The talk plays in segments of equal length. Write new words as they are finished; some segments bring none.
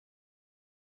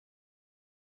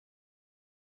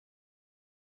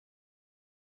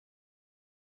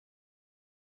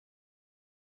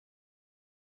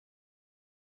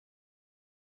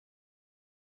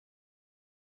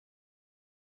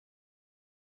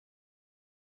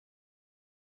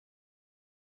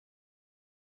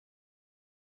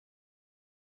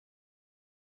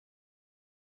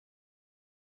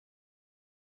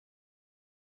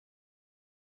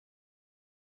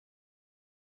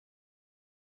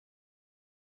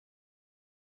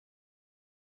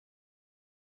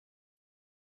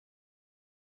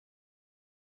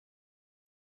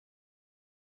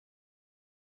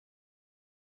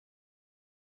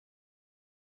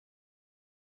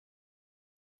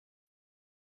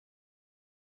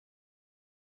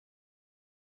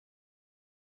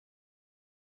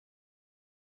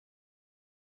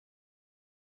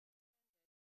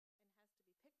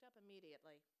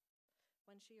immediately.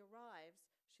 When she arrives,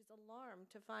 she's alarmed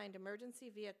to find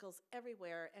emergency vehicles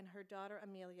everywhere, and her daughter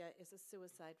Amelia is a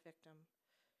suicide victim.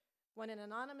 When an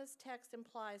anonymous text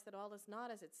implies that all is not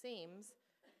as it seems,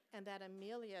 and that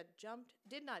Amelia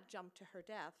did not jump to her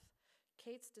death,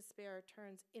 Kate's despair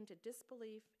turns into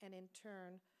disbelief and, in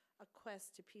turn, a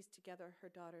quest to piece together her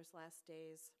daughter's last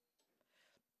days.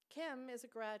 Kim is a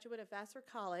graduate of Vassar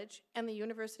College and the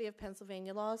University of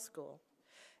Pennsylvania Law School.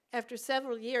 After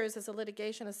several years as a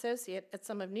litigation associate at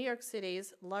some of New York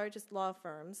City's largest law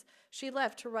firms, she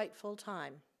left to write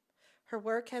full-time. Her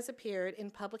work has appeared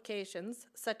in publications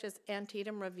such as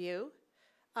Antietam Review,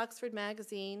 Oxford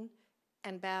Magazine,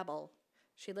 and Babel.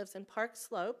 She lives in Park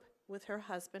Slope with her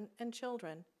husband and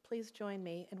children. Please join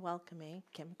me in welcoming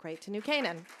Kim McCreight to New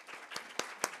Canaan.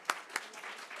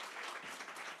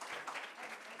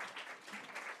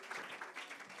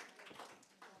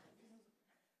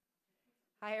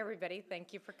 Hi, everybody.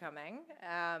 Thank you for coming.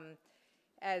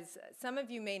 As some of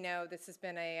you may know, this has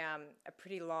been a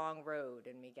pretty long road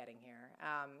in me getting here.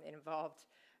 It involved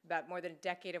about more than a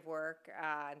decade of work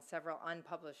and several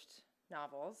unpublished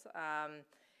novels.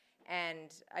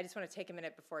 And I just want to take a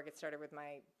minute before I get started with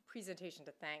my presentation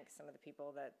to thank some of the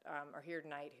people that are here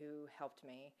tonight who helped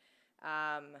me.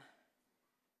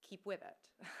 Keep with it,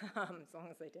 as long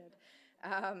as they did.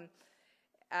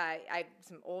 I have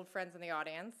some old friends in the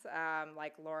audience,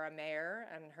 like Laura Mayer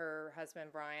and her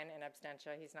husband Brian in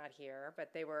absentia. He's not here,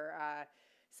 but they were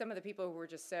some of the people who were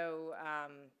just so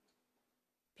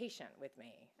patient with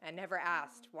me and never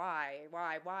asked why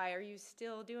are you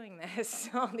still doing this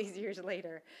all these years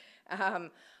later.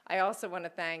 I also want to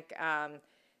thank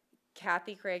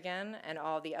Kathy Cragen and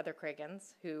all the other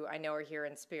Cragans who I know are here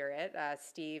in spirit,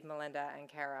 Steve, Melinda, and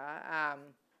Kara.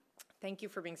 Thank you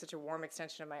for being such a warm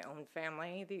extension of my own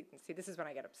family. See, this is when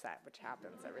I get upset, which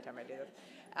happens every time I do this.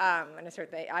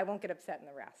 I won't get upset in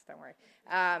the rest, don't worry.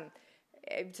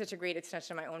 Such a great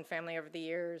extension of my own family over the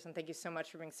years, and thank you so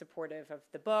much for being supportive of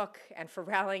the book and for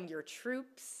rallying your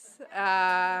troops,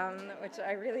 which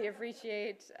I really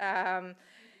appreciate.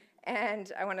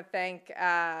 And I want to thank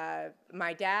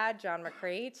my dad, John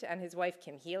McCreight, and his wife,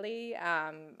 Kim Healy,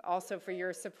 also for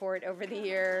your support over the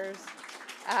years.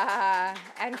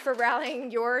 And for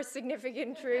rallying your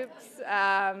significant troops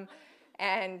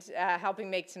and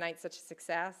helping make tonight such a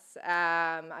success.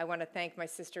 I want to thank my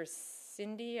sister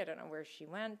Cindy, I don't know where she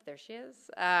went, there she is,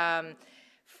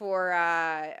 for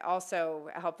also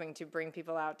helping to bring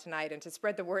people out tonight and to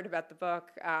spread the word about the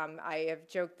book. I have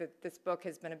joked that this book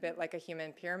has been a bit like a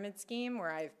human pyramid scheme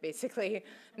where I've basically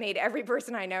made every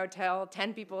person I know tell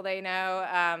 10 people they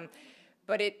know,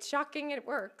 but it's shocking it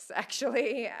works,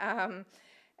 actually.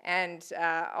 And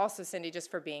also, Cindy, just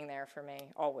for being there for me,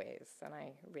 always, and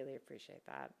I really appreciate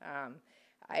that.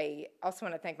 I also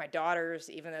want to thank my daughters,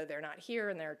 even though they're not here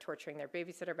and they're torturing their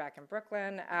babysitter back in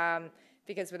Brooklyn,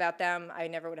 because without them, I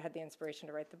never would have had the inspiration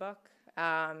to write the book.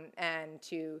 And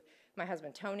to my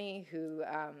husband, Tony, who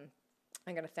I'm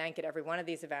going to thank at every one of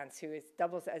these events, who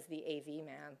doubles as the AV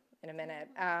man in a minute,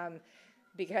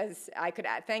 because I could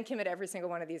thank him at every single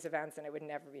one of these events, and it would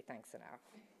never be thanks enough.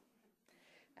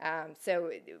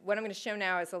 So what I'm going to show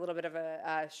now is a little bit of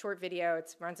a short video.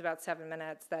 It runs about 7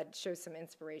 minutes that shows some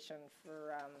inspiration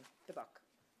for the book.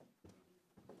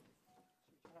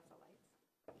 Turn off the lights.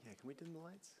 Yeah, can we dim the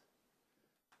lights?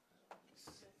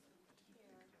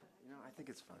 You know, I think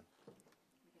it's fine. You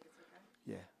think it's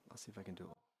okay? Yeah, I'll see if I can do it.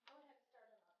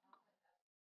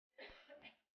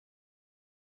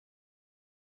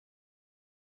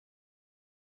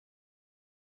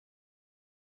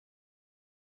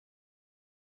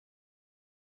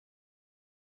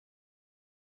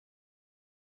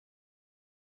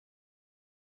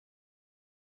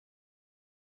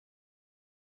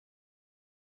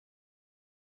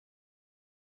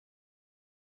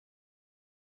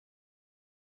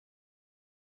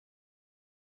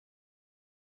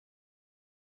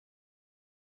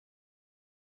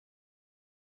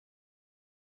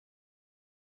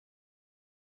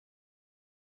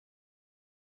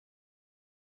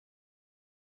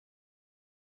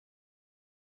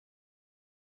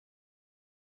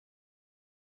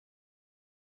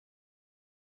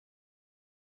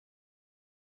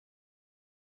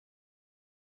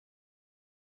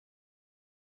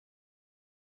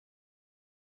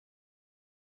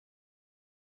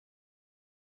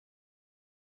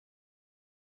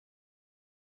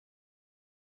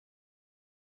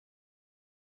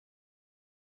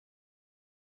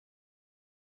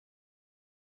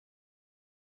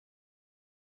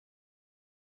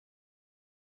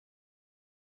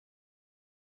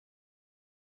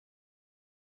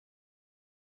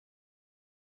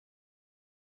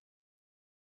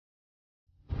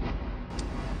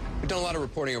 done a lot of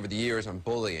reporting over the years on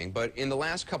bullying, but in the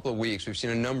last couple of weeks, we've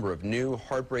seen a number of new,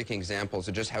 heartbreaking examples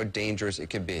of just how dangerous it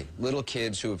can be. Little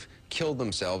kids who have killed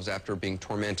themselves after being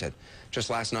tormented. Just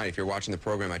last night, if you're watching the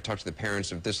program, I talked to the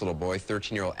parents of this little boy,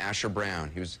 13-year-old Asher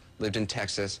Brown. He lived in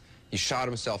Texas. He shot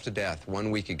himself to death 1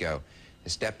 week ago.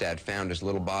 His stepdad found his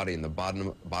little body in the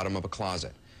bottom of a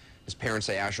closet. His parents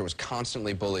say Asher was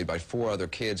constantly bullied by 4 other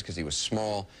kids because he was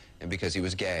small and because he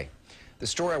was gay. The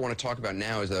story I want to talk about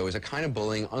now is a kind of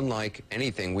bullying unlike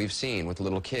anything we've seen with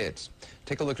little kids.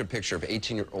 Take a look at a picture of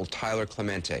 18-year-old Tyler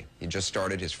Clemente. He just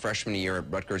started his freshman year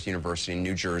at Rutgers University in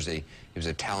New Jersey. He was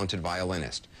a talented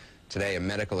violinist. Today, a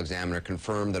medical examiner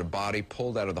confirmed that a body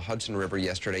pulled out of the Hudson River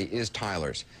yesterday is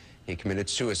Tyler's. He committed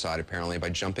suicide, apparently, by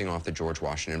jumping off the George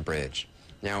Washington Bridge.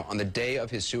 Now, on the day of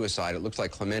his suicide, it looks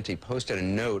like Clemente posted a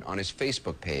note on his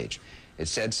Facebook page. It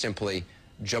said simply,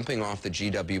 "Jumping off the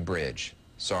GW Bridge.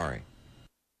 Sorry."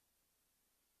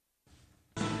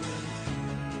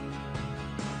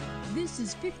 This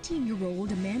is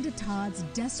 15-year-old Amanda Todd's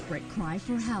desperate cry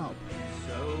for help.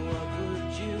 So what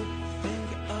would you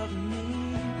think of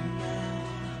me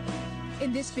now?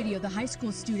 In this video, the high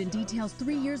school student details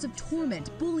 3 years of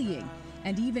torment, bullying,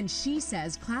 and even, she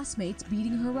says, classmates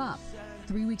beating her up.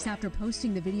 3 weeks after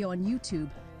posting the video on YouTube,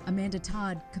 Amanda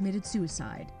Todd committed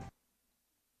suicide.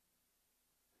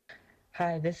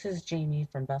 Hi, this is Jamie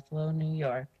from Buffalo, New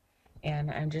York, and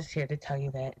I'm just here to tell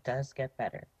you that it does get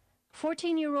better.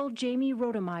 14-year-old Jamie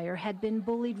Rodemeyer had been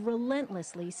bullied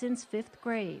relentlessly since 5th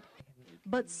grade.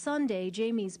 But Sunday,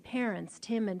 Jamie's parents,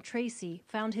 Tim and Tracy,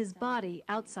 found his body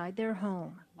outside their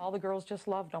home. All the girls just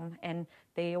loved him, and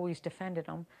they always defended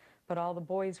him. But all the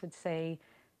boys would say,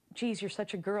 "Geez, you're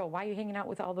such a girl. Why are you hanging out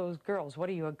with all those girls? What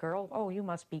are you, a girl? Oh, you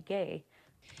must be gay."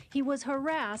 He was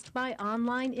harassed by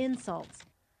online insults.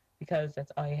 Because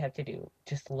that's all you have to do.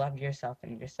 Just love yourself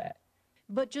and you're set.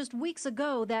 But just weeks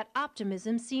ago, that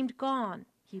optimism seemed gone.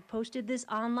 He posted this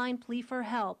online plea for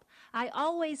help. "I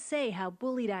always say how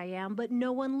bullied I am, but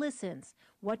no one listens.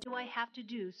 What do I have to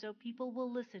do so people will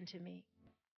listen to me?"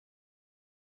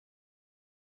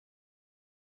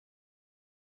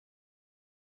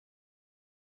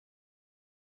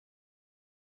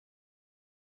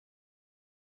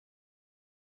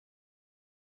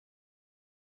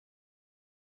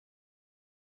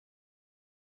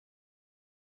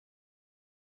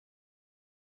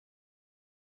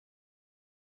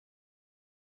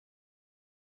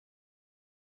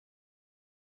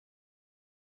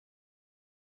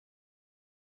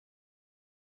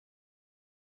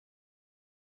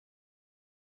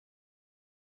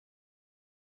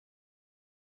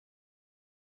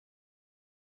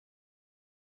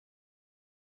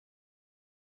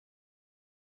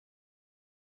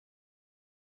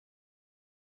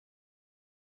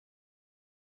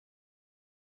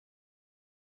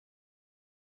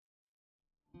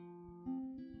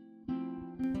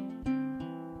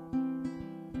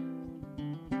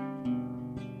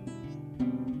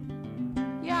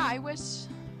 Yeah, I wish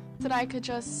that I could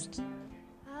just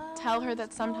tell her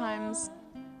that sometimes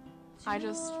I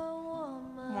just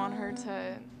want her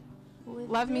to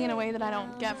love me in a way that I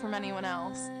don't get from anyone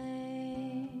else.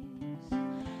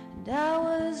 And I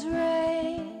was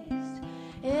raised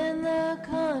in the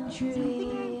country.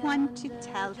 Something I want to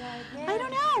tell. I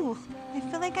don't know. I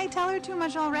feel like I tell her too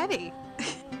much already.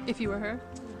 If you were her.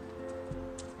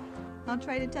 I'll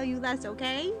try to tell you less,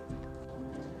 okay?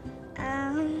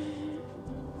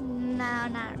 No,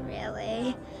 not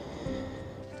really.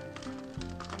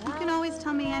 You can always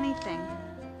tell me anything.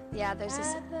 Yeah, there's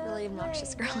this really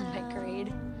obnoxious girl in my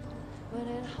grade.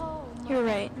 You're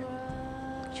right.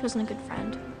 She wasn't a good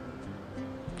friend.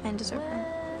 I didn't deserve her.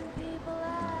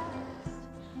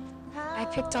 I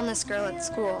picked on this girl at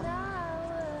school.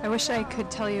 I wish I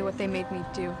could tell you what they made me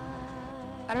do.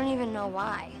 I don't even know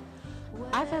why.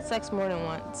 I've had sex more than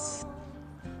once.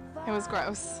 It was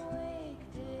gross.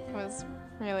 It was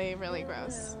really, really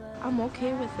gross. I'm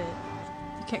okay with it.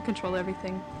 You can't control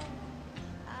everything.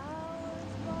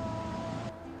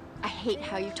 I hate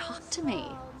how you talk to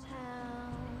me.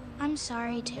 I'm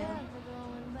sorry, too.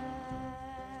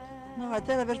 No, I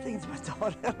tell everything to my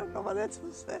daughter. I don't know what else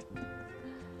to say.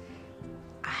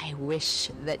 I wish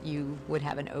that you would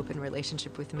have an open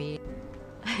relationship with me.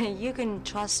 You can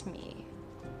trust me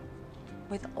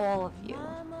with all of you.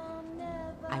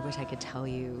 I wish I could tell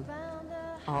you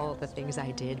all the things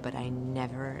I did, but I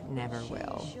never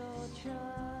will.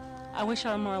 I wish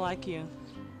I were more like you.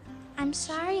 I'm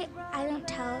sorry I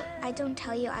don't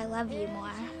tell you I love you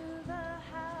more.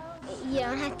 You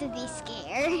don't have to be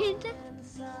scared.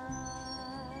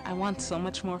 I want so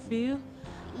much more for you.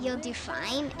 You'll do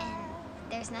fine, and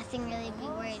there's nothing really to be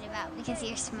worried about because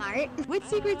you're smart. What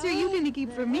secrets are you going to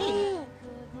keep from me?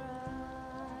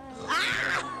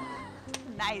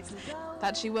 Nice.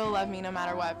 That she will love me no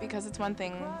matter what, because it's one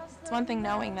thing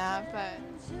knowing that, but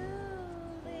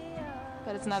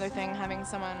it's another thing having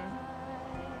someone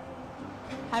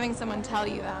tell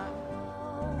you that.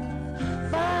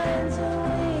 Finds a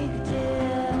weak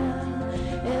dear,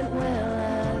 it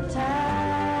will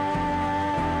attack.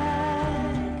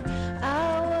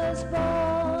 I was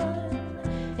born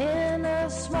in a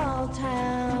small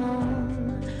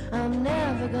town, I'm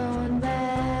never going back.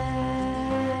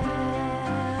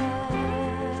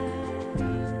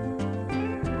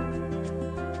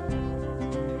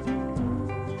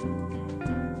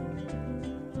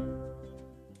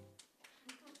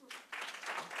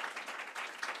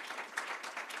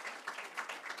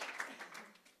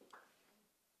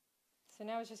 So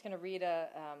now I was just going to read a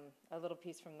little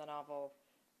piece from the novel,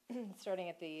 starting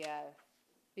at the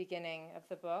beginning of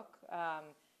the book.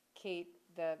 Kate,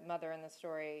 the mother in the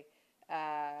story,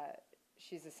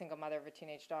 she's a single mother of a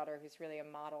teenage daughter who's really a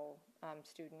model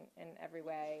student in every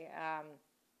way,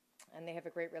 and they have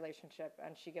a great relationship,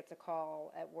 and she gets a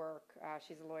call at work.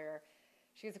 She's a lawyer.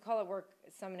 She gets a call at work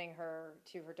summoning her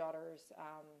to her daughter's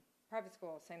private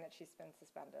school, saying that she's been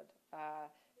suspended.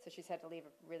 So she's had to leave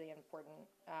a really important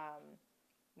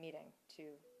meeting to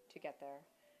get there.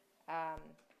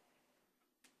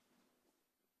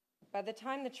 By the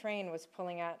time the train was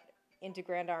pulling out into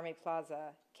Grand Army Plaza,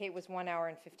 Kate was 1 hour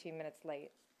and 15 minutes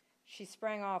late. She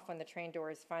sprang off when the train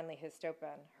doors finally hissed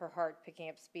open, her heart picking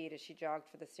up speed as she jogged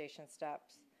for the station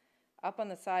steps. Up on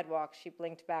the sidewalk, she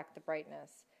blinked back the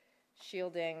brightness,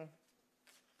 shielding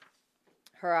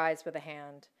her eyes with a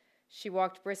hand. She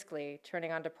walked briskly,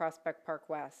 turning onto Prospect Park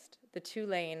West. The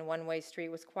two-lane, one-way street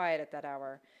was quiet at that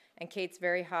hour, and Kate's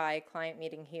very high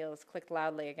client-meeting heels clicked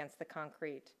loudly against the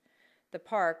concrete. The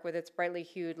park, with its brightly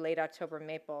hued late-October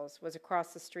maples, was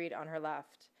across the street on her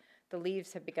left. The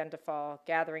leaves had begun to fall,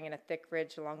 gathering in a thick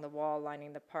ridge along the wall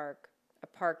lining the park, a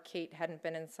park Kate hadn't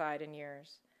been inside in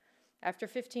years. After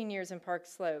 15 years in Park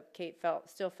Slope, Kate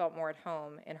still felt more at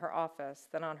home in her office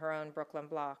than on her own Brooklyn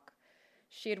block.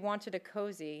 She had wanted a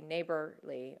cozy,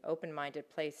 neighborly, open-minded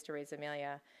place to raise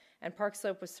Amelia, and Park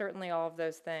Slope was certainly all of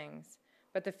those things.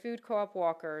 But the food co-op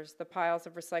walkers, the piles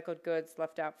of recycled goods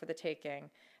left out for the taking,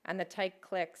 and the tight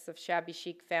cliques of shabby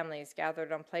chic families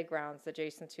gathered on playgrounds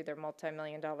adjacent to their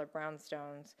multi-million-dollar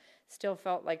brownstones still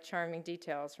felt like charming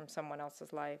details from someone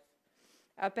else's life.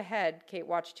 Up ahead, Kate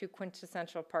watched two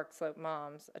quintessential Park Slope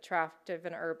moms, attractive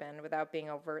and urban without being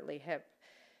overtly hip,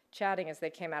 chatting as they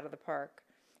came out of the park.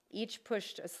 Each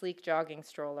pushed a sleek jogging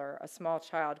stroller, a small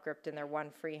child gripped in their one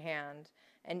free hand,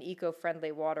 an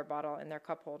eco-friendly water bottle in their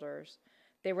cup holders.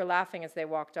 They were laughing as they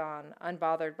walked on,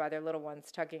 unbothered by their little ones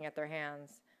tugging at their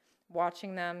hands.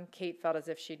 Watching them, Kate felt as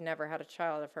if she'd never had a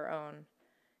child of her own.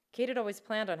 Kate had always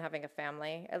planned on having a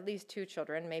family, at least 2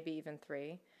 children, maybe even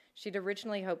 3. She'd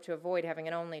originally hoped to avoid having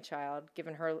an only child,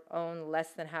 given her own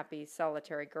less-than-happy,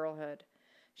 solitary girlhood.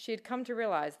 She had come to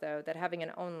realize, though, that having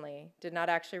an only did not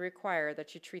actually require that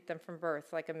she treat them from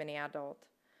birth like a mini-adult.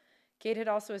 Kate had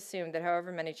also assumed that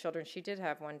however many children she did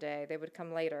have one day, they would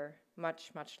come later,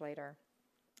 much, much later.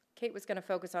 Kate was going to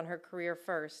focus on her career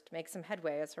first, make some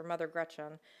headway as her mother,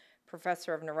 Gretchen,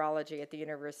 professor of neurology at the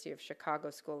University of Chicago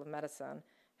School of Medicine,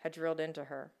 had drilled into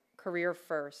her. Career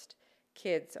first,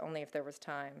 kids only if there was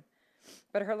time.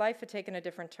 But her life had taken a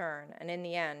different turn, and in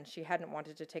the end, she hadn't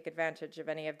wanted to take advantage of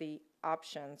any of the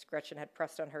options Gretchen had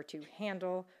pressed on her to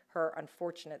handle her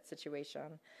unfortunate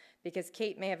situation, because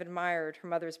Kate may have admired her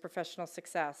mother's professional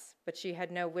success, but she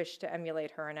had no wish to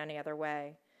emulate her in any other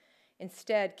way.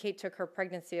 Instead, Kate took her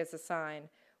pregnancy as a sign,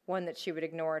 one that she would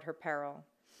ignore at her peril,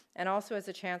 and also as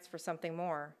a chance for something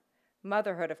more.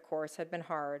 Motherhood, of course, had been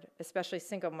hard, especially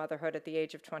single motherhood at the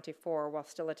age of 24 while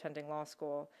still attending law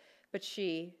school, but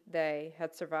they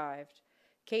had survived.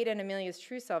 Kate and Amelia's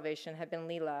true salvation had been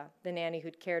Leela, the nanny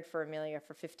who'd cared for Amelia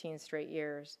for 15 straight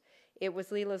years. It was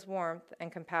Leela's warmth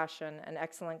and compassion and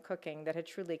excellent cooking that had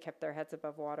truly kept their heads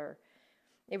above water.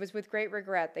 It was with great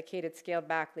regret that Kate had scaled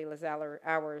back Leela's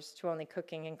hours to only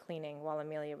cooking and cleaning while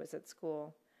Amelia was at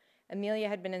school. Amelia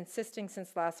had been insisting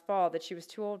since last fall that she was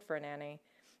too old for a nanny,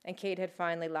 and Kate had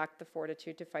finally lacked the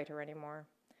fortitude to fight her anymore.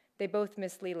 They both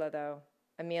missed Leela, though.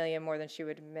 Amelia more than she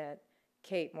would admit,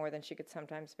 Kate more than she could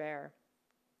sometimes bear.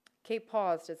 Kate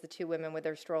paused as the 2 women with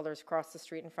their strollers crossed the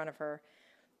street in front of her,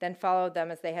 then followed them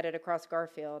as they headed across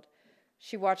Garfield.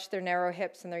 She watched their narrow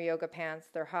hips and their yoga pants,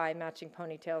 their high matching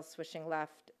ponytails swishing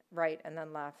left, right, and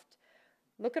then left.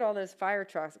 Look at all those fire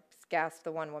trucks, gasped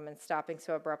the one woman, stopping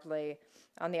so abruptly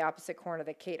on the opposite corner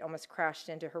that Kate almost crashed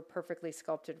into her perfectly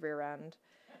sculpted rear end.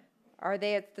 Are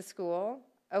they at the school?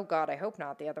 Oh, God, I hope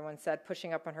not, the other one said,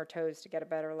 pushing up on her toes to get a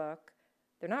better look.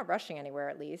 They're not rushing anywhere,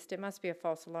 at least. It must be a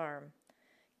false alarm.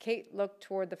 Kate looked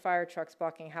toward the fire trucks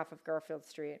blocking half of Garfield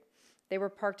Street. They were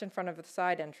parked in front of the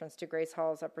side entrance to Grace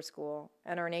Hall's upper school,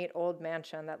 an ornate old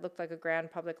mansion that looked like a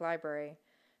grand public library.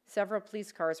 Several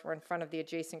police cars were in front of the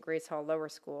adjacent Grace Hall lower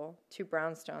school, 2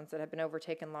 brownstones that had been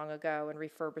overtaken long ago and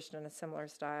refurbished in a similar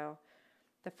style.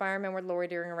 The firemen were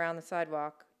loitering around the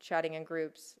sidewalk, chatting in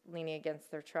groups, leaning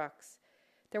against their trucks.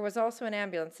 There was also an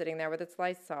ambulance sitting there with its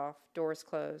lights off, doors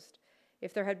closed.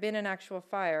 If there had been an actual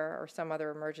fire or some other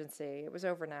emergency, it was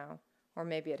over now, or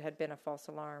maybe it had been a false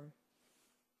alarm.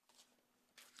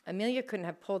 Amelia couldn't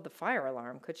have pulled the fire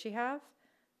alarm, could she have?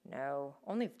 No,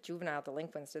 only juvenile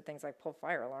delinquents did things like pull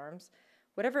fire alarms.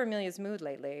 Whatever Amelia's mood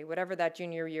lately, whatever that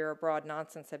junior year abroad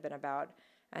nonsense had been about,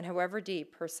 and however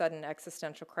deep her sudden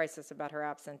existential crisis about her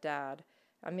absent dad,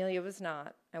 Amelia was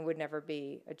not, and would never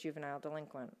be, a juvenile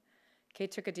delinquent.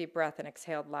 Kate took a deep breath and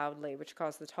exhaled loudly, which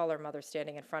caused the taller mother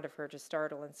standing in front of her to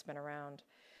startle and spin around.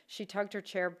 She tugged her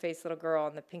cherub-faced little girl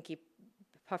in the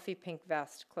puffy pink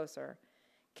vest closer.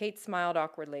 Kate smiled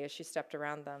awkwardly as she stepped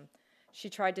around them. She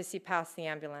tried to see past the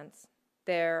ambulance.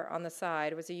 There, on the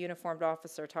side, was a uniformed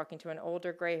officer talking to an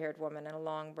older, gray-haired woman in a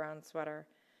long brown sweater.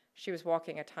 She was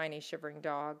walking a tiny, shivering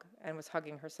dog and was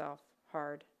hugging herself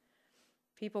hard.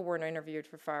 People weren't interviewed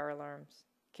for fire alarms.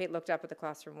 Kate looked up at the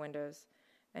classroom windows.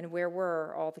 And where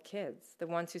were all the kids, the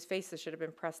ones whose faces should have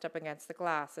been pressed up against the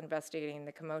glass, investigating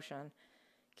the commotion?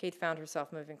 Kate found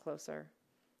herself moving closer.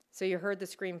 So you heard the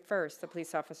scream first, the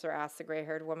police officer asked the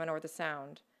gray-haired woman, or the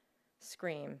sound?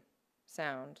 Scream.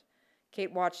 Sound.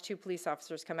 Kate watched 2 police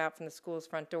officers come out from the school's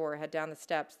front door, head down the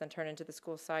steps, then turn into the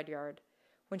school's side yard.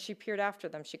 When she peered after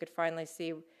them, she could finally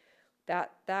see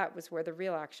that was where the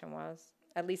real action was.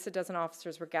 At least a dozen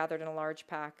officers were gathered in a large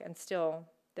pack, and still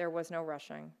there was no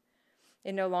rushing.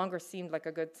 It no longer seemed like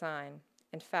a good sign.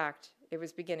 In fact, it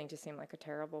was beginning to seem like a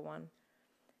terrible one.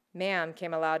 Ma'am,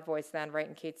 came a loud voice then, right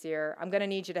in Kate's ear, I'm going to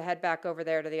need you to head back over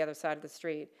there to the other side of the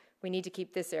street. We need to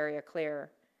keep this area clear.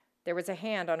 There was a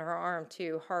hand on her arm,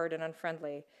 too, hard and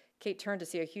unfriendly. Kate turned to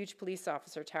see a huge police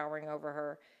officer towering over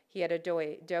her. He had a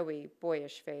doughy,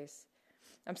 boyish face.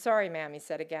 I'm sorry, ma'am, he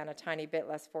said again, a tiny bit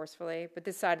less forcefully, but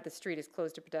this side of the street is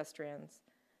closed to pedestrians.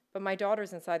 But my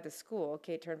daughter's inside the school.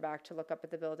 Kate turned back to look up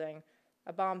at the building.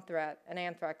 A bomb threat, an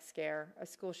anthrax scare, a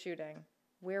school shooting.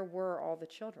 Where were all the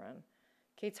children?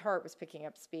 Kate's heart was picking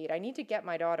up speed. I need to get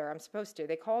my daughter. I'm supposed to.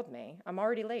 They called me. I'm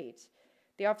already late.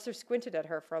 The officer squinted at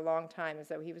her for a long time as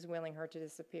though he was willing her to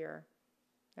disappear.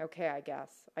 Okay, I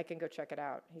guess. I can go check it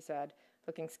out, he said,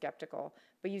 looking skeptical.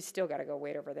 But you still got to go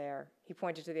wait over there. He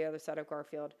pointed to the other side of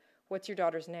Garfield. What's your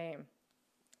daughter's name?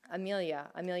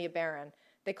 Amelia Barron.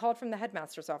 They called from the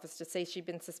headmaster's office to say she'd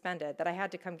been suspended, that I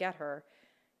had to come get her.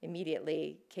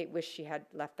 Immediately, Kate wished she had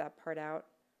left that part out.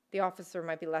 The officer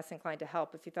might be less inclined to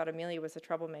help if he thought Amelia was a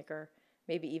troublemaker,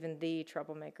 maybe even the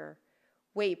troublemaker.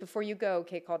 Wait, before you go,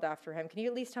 Kate called after him. Can you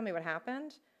at least tell me what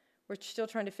happened? We're still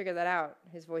trying to figure that out.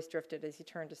 His voice drifted as he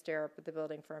turned to stare up at the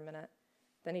building for a minute.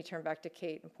 Then he turned back to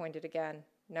Kate and pointed again.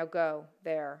 Now go.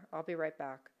 There. I'll be right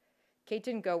back. Kate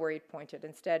didn't go where he'd pointed.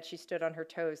 Instead, she stood on her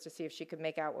toes to see if she could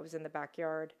make out what was in the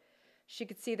backyard. She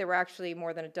could see there were actually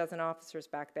more than a dozen officers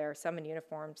back there, some in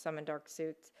uniform, some in dark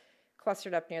suits,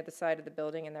 clustered up near the side of the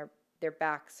building and their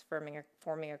backs forming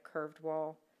a curved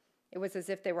wall. It was as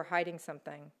if they were hiding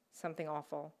something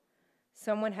awful.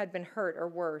 Someone had been hurt or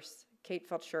worse. Kate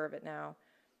felt sure of it now.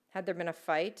 Had there been a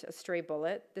fight, a stray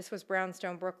bullet? This was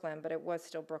Brownstone, Brooklyn, but it was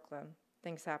still Brooklyn.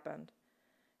 Things happened.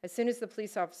 As soon as the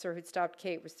police officer who'd stopped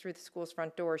Kate was through the school's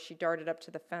front door, she darted up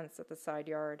to the fence at the side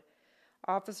yard.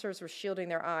 Officers were shielding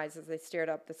their eyes as they stared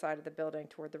up the side of the building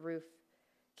toward the roof.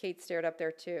 Kate stared up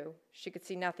there, too. She could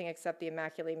see nothing except the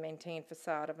immaculately maintained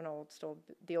facade of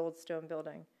the old stone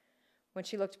building. When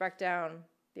she looked back down,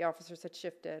 the officers had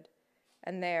shifted,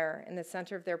 and there, in the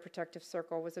center of their protective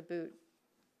circle, was a boot.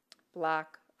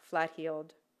 Black,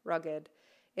 flat-heeled, rugged.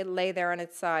 It lay there on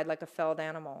its side like a felled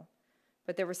animal.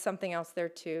 But there was something else there,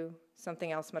 too,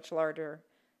 something else much larger,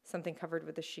 something covered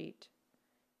with a sheet.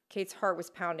 Kate's heart was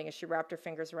pounding as she wrapped her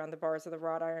fingers around the bars of the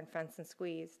wrought iron fence and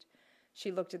squeezed. She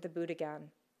looked at the boot again.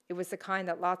 It was the kind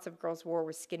that lots of girls wore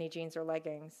with skinny jeans or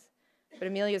leggings. But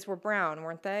Amelia's were brown,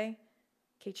 weren't they?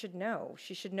 Kate should know.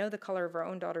 She should know the color of her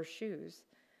own daughter's shoes.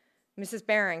 Mrs.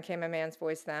 Barron, came a man's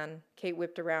voice then. Kate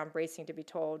whipped around, bracing to be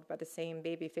told by the same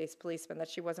baby-faced policeman that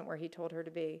she wasn't where he told her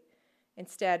to be.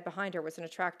 Instead, behind her was an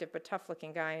attractive but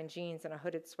tough-looking guy in jeans and a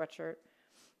hooded sweatshirt.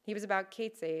 He was about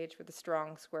Kate's age, with a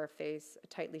strong, square face, a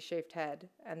tightly shaved head,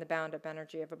 and the bound-up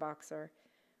energy of a boxer,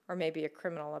 or maybe a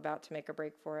criminal about to make a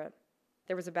break for it.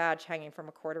 There was a badge hanging from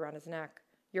a cord around his neck.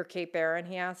 "You're Kate Barron?"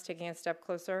 he asked, taking a step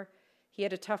closer. He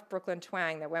had a tough Brooklyn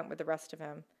twang that went with the rest of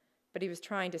him, but he was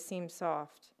trying to seem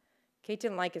soft. Kate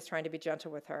didn't like his trying to be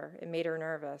gentle with her. It made her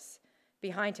nervous.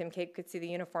 Behind him, Kate could see the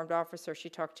uniformed officer she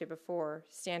talked to before,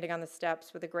 standing on the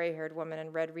steps with a gray-haired woman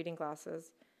in red reading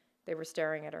glasses. They were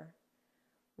staring at her.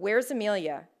 "Where's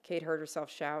Amelia?" Kate heard herself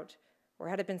shout. Or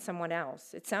had it been someone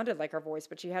else? It sounded like her voice,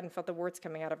 but she hadn't felt the words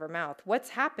coming out of her mouth. "What's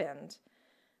happened?"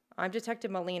 "I'm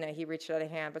Detective Molina." He reached out a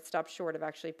hand, but stopped short of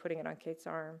actually putting it on Kate's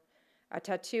arm. A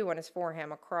tattoo on his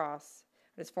forearm, across,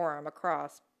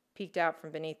 peeked out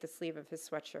from beneath the sleeve of his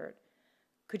sweatshirt.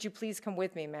 "Could you please come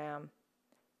with me, ma'am?"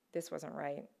 This wasn't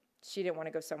right. She didn't want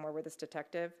to go somewhere with this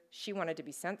detective. She wanted to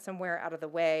be sent somewhere out of the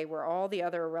way where all the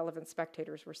other irrelevant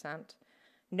spectators were sent.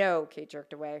 "No," Kate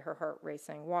jerked away, her heart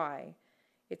racing. "Why?"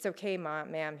 "It's okay,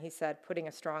 ma'am," he said, putting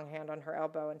a strong hand on her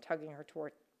elbow and tugging her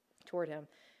toward him.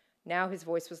 Now his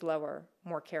voice was lower,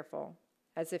 more careful,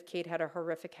 as if Kate had a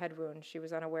horrific head wound she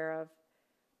was unaware of.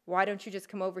 "Why don't you just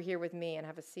come over here with me and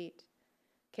have a seat?"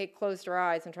 Kate closed her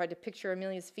eyes and tried to picture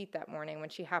Amelia's feet that morning when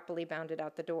she happily bounded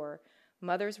out the door.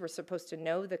 Mothers were supposed to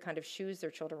know the kind of shoes their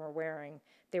children were wearing.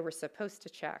 They were supposed to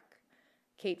check.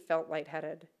 Kate felt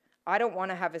lightheaded. "I don't want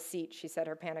to have a seat," she said,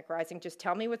 her panic rising. "Just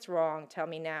tell me what's wrong. Tell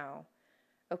me now."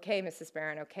 "Okay, Mrs.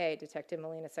 Barron, okay," Detective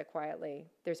Molina said quietly.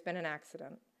 "There's been an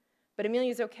accident." "But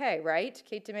Amelia's okay, right?"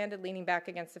 Kate demanded, leaning back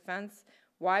against the fence.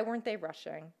 Why weren't they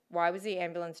rushing? Why was the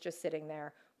ambulance just sitting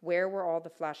there? Where were all the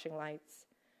flashing lights?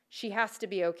 "She has to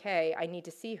be okay. I need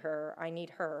to see her. I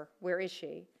need her. Where is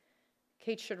she?"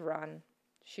 Kate should run.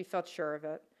 She felt sure of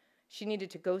it. She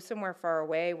needed to go somewhere far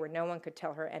away where no one could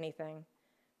tell her anything.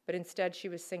 But instead she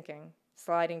was sinking,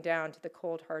 sliding down to the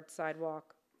cold, hard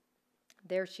sidewalk.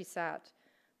 There she sat,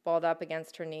 balled up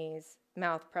against her knees,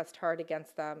 mouth pressed hard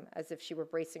against them as if she were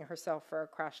bracing herself for a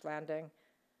crash landing.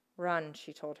 Run,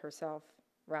 she told herself,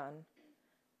 run.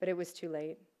 But it was too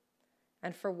late.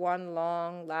 And for one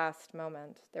long, last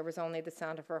moment, there was only the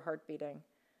sound of her heart beating,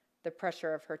 the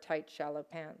pressure of her tight, shallow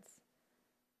pants.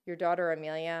 "Your daughter,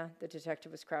 Amelia," the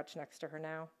detective was crouched next to her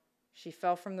now. "She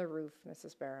fell from the roof,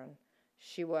 Mrs. Barron.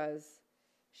 She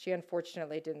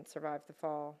unfortunately didn't survive the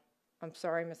fall. I'm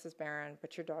sorry, Mrs. Barron,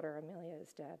 but your daughter, Amelia,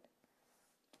 is dead."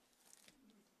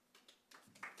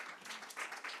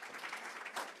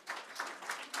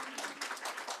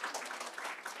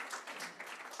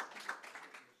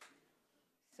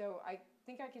 So I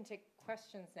think I can take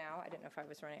questions now. I didn't know if I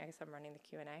was running. I guess I'm running the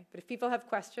Q&A. But if people have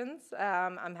questions,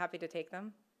 I'm happy to take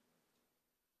them.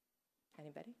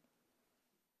 Anybody?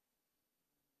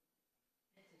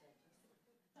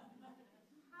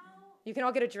 You can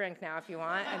all get a drink now if you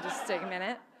want, and just take a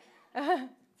minute.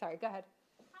 Sorry, go ahead.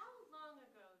 How long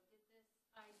ago did this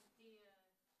idea germinate?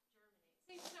 It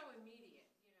seems so immediate,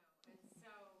 and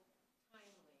so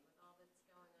timely with all that's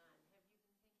going on. Have you been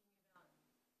thinking about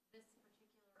this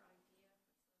particular idea for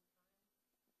some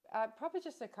time? Probably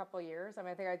just a couple years. I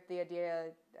mean, I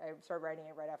started writing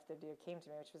it right after the idea came to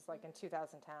me, which was like in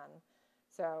 2010.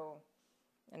 So,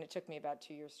 and it took me about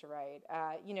 2 years to write.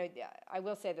 I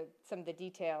will say that some of the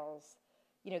details,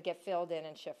 get filled in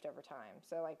and shift over time.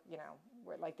 So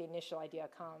where the initial idea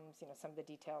comes, some of the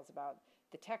details about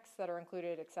the texts that are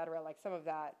included, et cetera, some of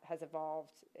that has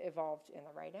evolved in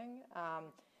the writing.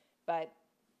 But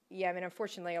yeah, I mean,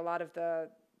 unfortunately, a lot of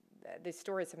the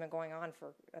stories have been going on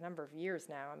for a number of years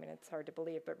now. I mean, it's hard to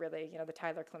believe, but really, the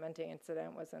Tyler Clementi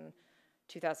incident was in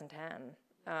 2010.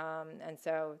 And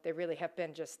so they really have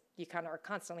been you kind of are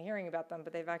constantly hearing about them,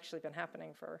 but they've actually been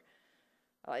happening for,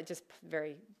 just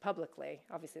very publicly.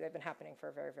 Obviously, they've been happening for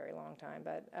a very, very long time,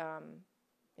 but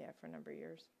for a number of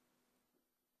years.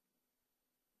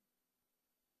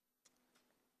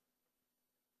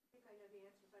 I think I know the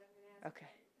answer, but I'm going to ask Okay.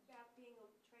 about being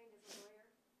trained as a lawyer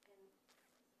and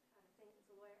how to think as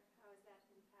a lawyer. How has that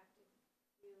impacted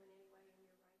you in any way in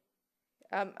your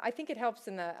writing? I think it helps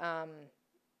in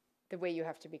the way you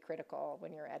have to be critical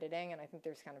when you're editing, and I think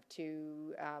there's kind of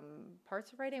two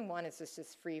parts of writing. One is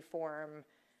just free form,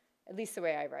 at least the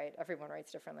way I write. Everyone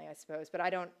writes differently, I suppose, but I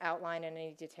don't outline in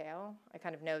any detail. I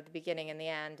kind of know the beginning and the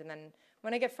end, and then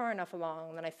when I get far enough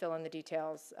along, then I fill in the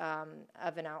details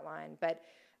of an outline. But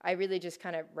I really just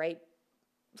kind of write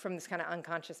from this kind of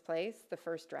unconscious place, the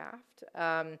first draft.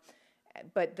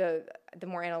 But the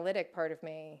more analytic part of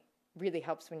me really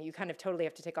helps when you kind of totally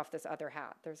have to take off this other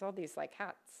hat. There's all these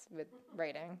hats with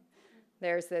writing.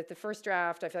 There's the first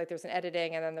draft, I feel like there's an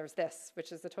editing, and then there's this,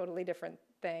 which is a totally different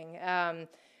thing.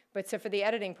 But so for the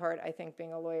editing part, I think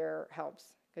being a lawyer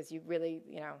helps, because you really,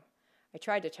 I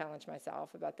tried to challenge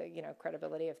myself about the,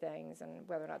 credibility of things and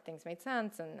whether or not things made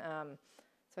sense, and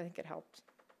so I think it helped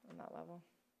on that level.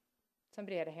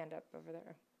 Somebody had a hand up over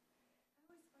there. I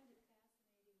always find it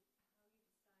fascinating how you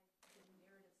decide the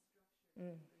narrative structure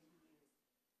that you're going to use.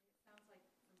 It sounds like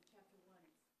from chapter 1,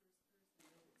 it's first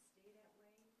person. Does it stay that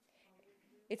way all the way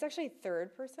through? It's actually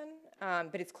third person,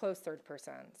 but it's close third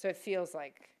person, so it feels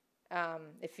like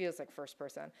first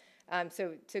person.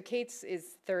 So Kate's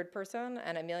is third person,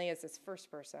 and Amelia's is first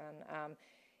person.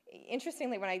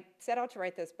 Interestingly, when I set out to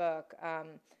write this book,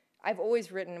 I've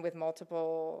always written with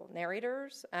multiple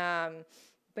narrators,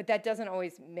 but that doesn't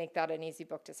always make that an easy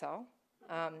book to sell.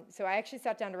 So I actually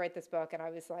sat down to write this book, and I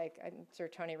was like, I'm sure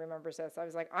Tony remembers this, I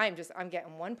was like, I'm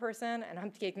getting one person, and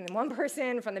I'm taking one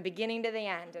person from the beginning to the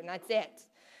end, and that's it.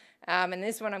 And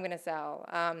this one I'm going to sell.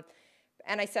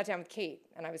 And I sat down with Kate,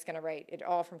 and I was going to write it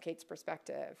all from Kate's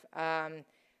perspective.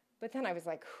 But then I was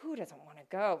like, who doesn't want to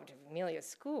go to Amelia's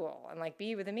school and like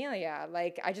be with Amelia?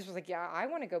 Like, I just was like, yeah, I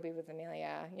want to go be with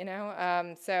Amelia,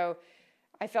 So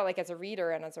I felt like as a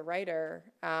reader and as a writer,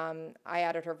 I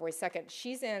added her voice second.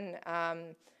 She's in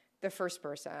the first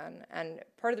person, and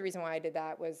part of the reason why I did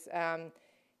that was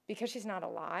because she's not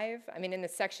alive. I mean, in the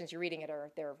sections you're reading it,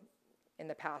 they're in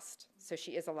the past, so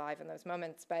she is alive in those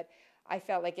moments, but I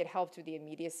felt like it helped with the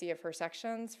immediacy of her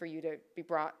sections for you to be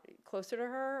brought closer to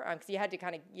her, because you have to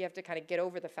kind of get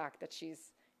over the fact that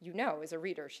she's, as a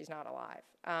reader, she's not alive.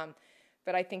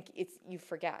 But I think you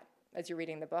forget as you're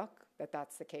reading the book that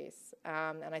that's the case,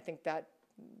 and I think that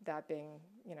being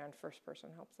in first person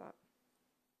helps that.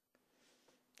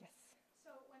 Yes.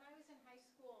 So when I was in high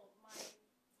school, my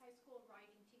high school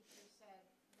writing teacher said,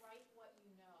 "Write what you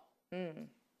know." Mm.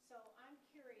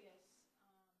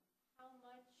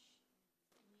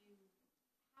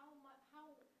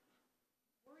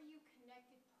 Were you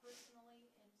connected personally,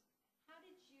 and how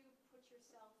did you put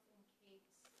yourself in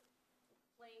Kate's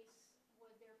place?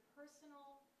 Were there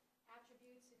personal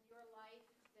attributes in your life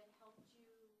that helped you,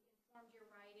 informed your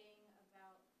writing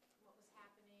about what was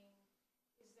happening?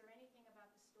 Is there anything about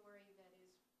the story that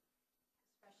is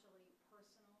especially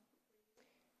personal for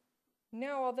you?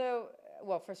 No, although,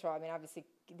 well, first of all, I mean, obviously,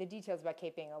 the details about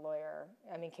Kate being a lawyer.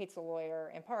 I mean, Kate's a lawyer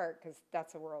in part because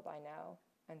that's a world I know.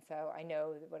 And so I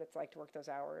know what it's like to work those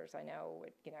hours. I know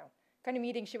what, kind of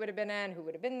meeting she would have been in, who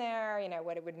would have been there,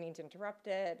 what it would mean to interrupt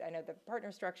it. I know the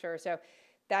partner structure. So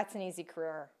that's an easy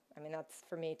career. I mean, that's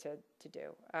for me to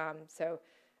do. So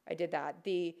I did that.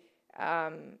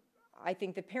 I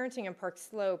think the parenting in Park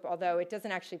Slope, although it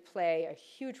doesn't actually play a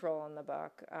huge role in the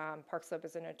book, Park Slope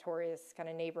is a notorious kind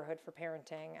of neighborhood for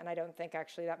parenting, and I don't think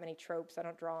actually that many tropes, I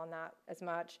don't draw on that as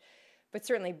much, but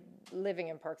certainly living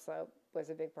in Park Slope was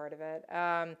a big part of it.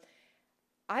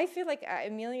 I feel like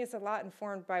Amelia's a lot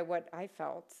informed by what I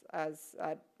felt as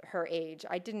at her age.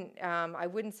 I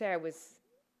wouldn't say I was,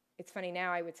 it's funny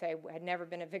now, I would say I had never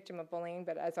been a victim of bullying,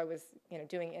 but as I was,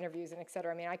 doing interviews and et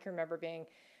cetera, I mean, I can remember being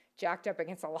jacked up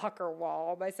against a locker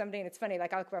wall by somebody, and it's funny,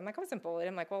 like, I'm like, I wasn't bullied.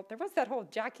 I'm like, well, there was that whole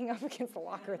jacking up against the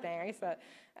locker thing. I guess that,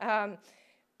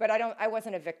 but I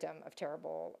wasn't a victim of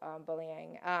terrible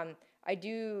bullying. I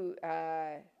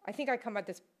think I come at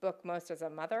this book most as a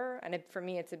mother, and for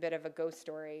me, it's a bit of a ghost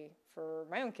story. For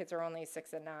my own kids are only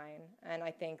 6 and 9, and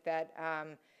I think that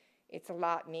it's a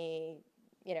lot me,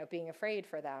 being afraid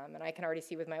for them, and I can already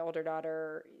see with my older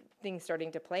daughter things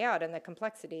starting to play out and the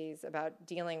complexities about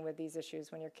dealing with these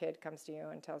issues when your kid comes to you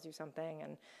and tells you something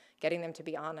and getting them to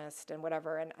be honest and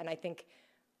whatever, and I think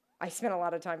I spent a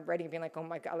lot of time writing, being like, oh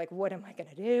my God, like, what am I going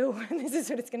to do? And this is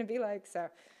what it's going to be like. So I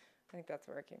think that's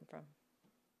where it came from.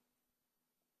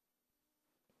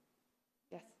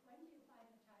 Yes? When do you find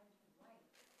the time to write?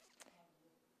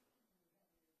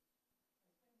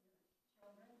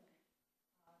 Children,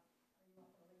 are you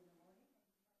up early in the morning?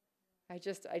 I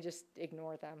just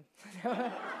ignore them.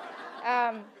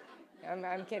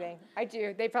 I'm kidding. I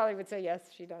do. They probably would say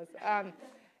yes, she does.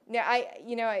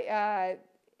 No,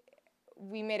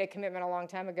 we made a commitment a long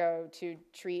time ago to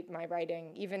treat my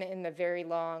writing, even in the very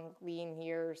long, lean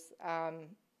years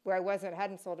where I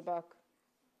hadn't sold a book,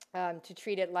 to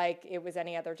treat it like it was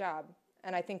any other job.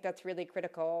 And I think that's really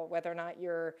critical, whether or not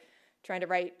you're trying to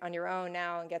write on your own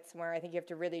now and get somewhere. I think you have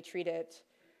to really treat it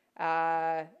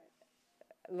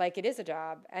like it is a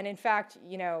job. And in fact,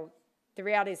 the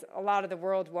reality is a lot of the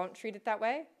world won't treat it that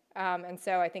way. And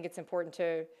so I think it's important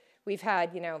we've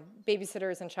had,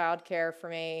 babysitters and childcare for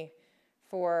me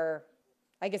for,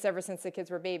 I guess, ever since the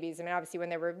kids were babies. I mean, obviously, when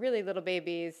they were really little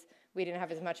babies, we didn't have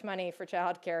as much money for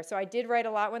childcare. So I did write a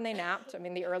lot when they napped. I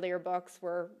mean, the earlier books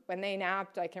were when they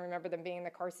napped. I can remember them being in the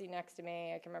car seat next to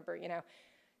me. I can remember,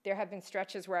 there have been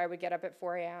stretches where I would get up at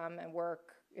 4 a.m. and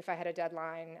work if I had a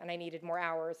deadline and I needed more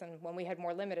hours. And when we had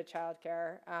more limited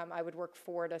childcare, I would work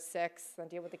 4 to 6, then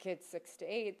deal with the kids 6 to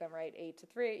 8, then write 8 to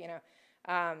 3,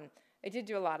 I did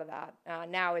do a lot of that.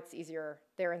 Now it's easier.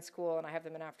 They're in school and I have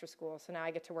them in after school, so now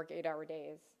I get to work 8-hour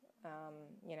days,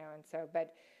 and so,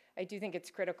 but I do think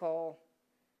it's critical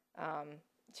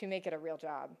to make it a real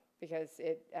job, because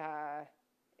it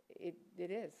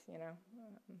is,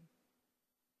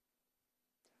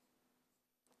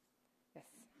 Yes.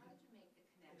 How did you make the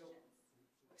connections?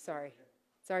 Sorry,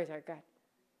 go ahead.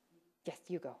 Yes,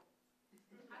 you go. How did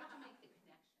you make the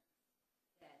connections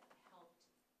that helped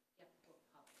get the book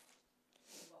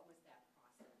published? What was that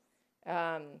process?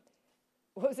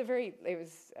 It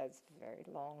was a very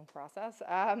long process.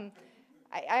 I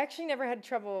actually never had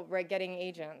trouble getting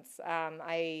agents.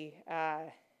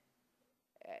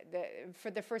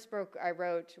 For the first book I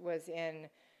wrote was in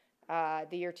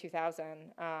the year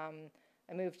 2000.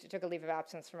 I took a leave of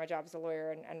absence from my job as a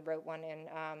lawyer and wrote one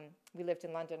we lived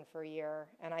in London for a year.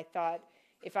 And I thought,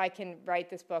 if I can write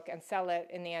this book and sell it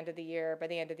by the end of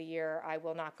the year, I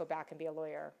will not go back and be a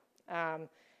lawyer.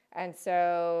 And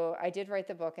so I did write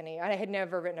the book, and I had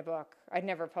never written a book. I'd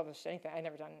never published anything. I'd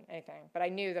never done anything. But I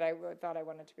knew that I thought I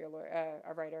wanted to be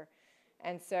a writer.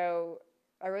 And so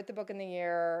I wrote the book in the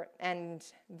year, and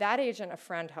that agent a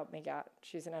friend helped me get.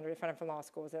 She's a friend from law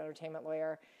school, was an entertainment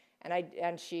lawyer,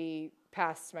 and she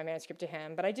passed my manuscript to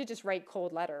him. But I did just write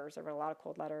cold letters. I wrote a lot of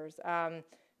cold letters,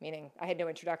 meaning I had no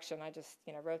introduction. I just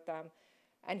wrote them.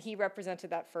 And he represented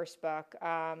that first book.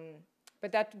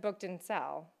 But that book didn't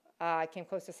sell. Came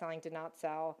close to selling, did not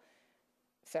sell.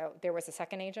 So there was a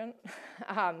second agent.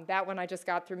 That one I just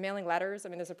got through mailing letters. I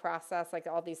mean, there's a process, like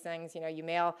all these things. You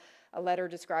mail a letter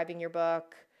describing your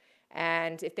book,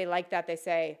 and if they like that, they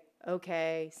say,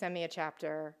 okay, send me a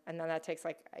chapter. And then that takes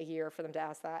like a year for them to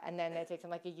ask that. And then it takes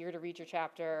them like a year to read your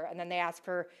chapter. And then they ask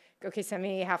for, okay, send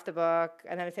me half the book.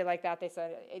 And then if they like that, they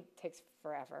said, it takes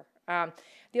forever.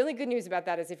 The only good news about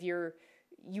that is if you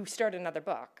start another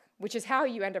book, which is how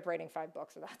you end up writing 5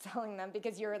 books without selling them,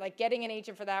 because you're like getting an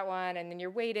agent for that one, and then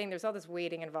you're waiting. There's all this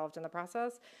waiting involved in the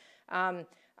process.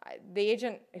 The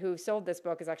agent who sold this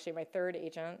book is actually my third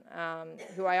agent,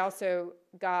 who I also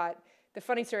got. The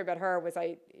funny story about her was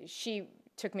she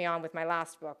took me on with my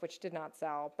last book, which did not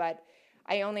sell, but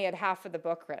I only had half of the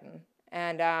book written.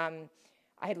 And I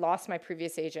had lost my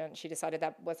previous agent. She decided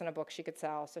that wasn't a book she could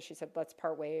sell, so she said, let's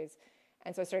part ways.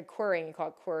 And so I started querying. You call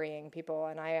it querying people,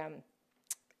 and I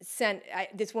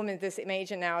my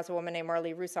agent now is a woman named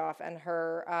Marlee Rusoff, and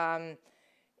her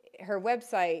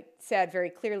website said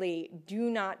very clearly, do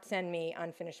not send me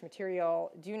unfinished material,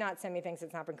 do not send me things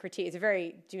that's not been critiqued. It's a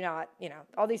very do not,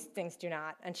 all these things do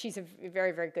not. And she's a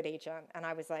very, very good agent. And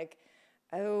I was like,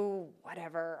 oh,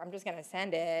 whatever, I'm just gonna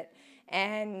send it.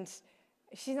 And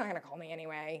she's not gonna call me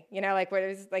anyway. It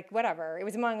was like, whatever. It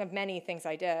was among many things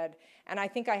I did. And I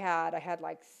think I had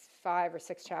like 5 or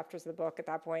 6 chapters of the book at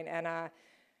that point. And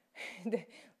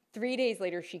 3 days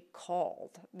later, she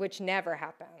called, which never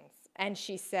happens. And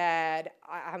she said,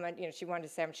 she wanted to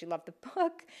say how much she loved the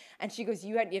book. And she goes,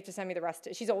 you have to send me the rest.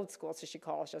 She's old school, so she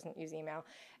calls. She doesn't use email.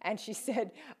 And she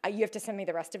said, you have to send me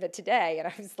the rest of it today. And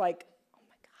I was like, oh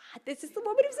my God, this is the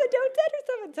woman who said don't send her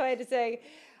something. So I had to say,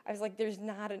 I was like, there isn't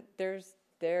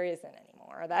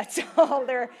anymore. That's all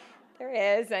there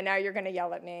is. And now you're going to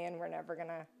yell at me, and we're never going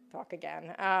to talk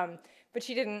again. But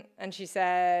she didn't. And she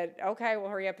said, okay, well,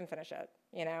 hurry up and finish it,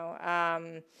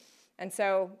 And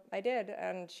so I did,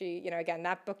 and she, again,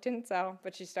 that book didn't sell,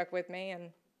 but she stuck with me,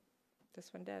 and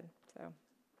this one did, so.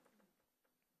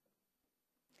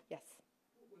 Yes?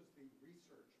 What was the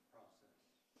research process?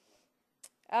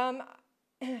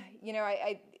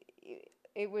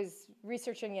 It was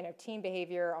researching, teen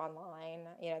behavior online.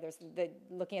 There's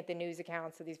looking at the news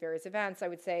accounts of these various events. I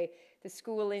would say the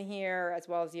school in here, as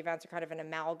well as the events, are kind of an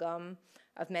amalgam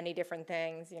of many different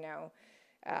things,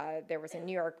 There was a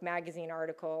New York Magazine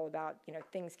article about,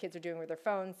 things kids are doing with their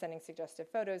phones, sending suggestive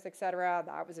photos, et cetera.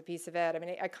 That was a piece of it. I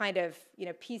mean, I kind of,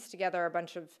 pieced together a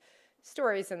bunch of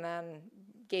stories and then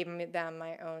gave them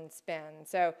my own spin.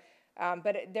 So,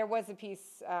 but there was a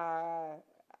piece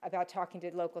about talking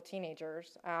to local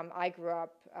teenagers. I grew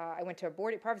up, I went to a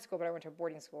private school, but I went to a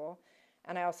boarding school.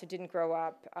 And I also didn't grow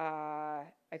up,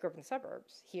 I grew up in the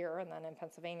suburbs here and then in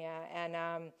Pennsylvania.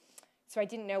 And so I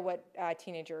didn't know what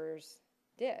teenagers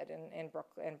did in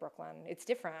Brooklyn. It's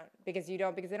different because they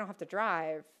don't have to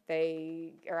drive.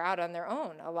 They are out on their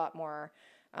own a lot more,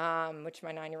 which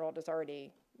my 9-year-old is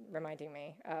already reminding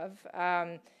me of.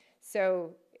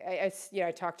 So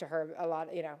I talked to her a lot,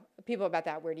 people about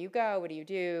that. Where do you go? What do you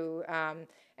do?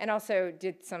 And also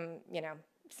did some,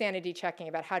 sanity checking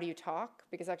about how do you talk,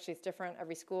 because actually it's different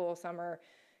every school. Some are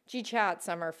GChat,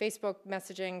 some are Facebook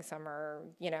messaging, some are,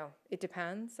 it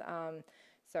depends.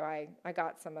 So I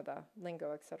got some of the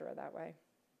lingo, et cetera, that way.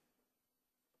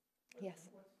 Yes?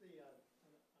 What's the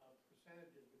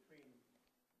percentages between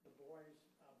the boys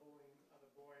bullying other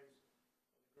boys,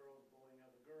 the girls bullying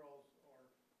other girls,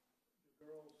 or do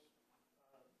girls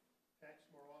text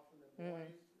more often than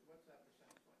boys? What's that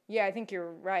percentage like? Yeah, I think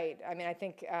you're right. I mean, I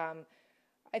think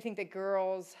that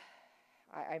girls,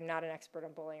 I'm not an expert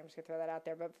on bullying, I'm just going to throw that out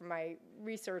there, but from my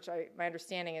research, my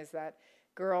understanding is that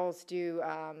girls do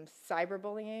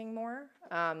cyberbullying more.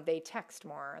 They text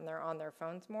more, and they're on their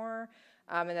phones more,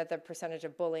 and that the percentage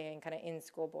of bullying, kind of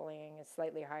in-school bullying, is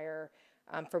slightly higher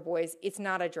for boys. It's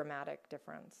not a dramatic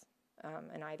difference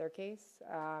in either case,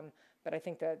 but I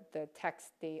think that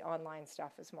the online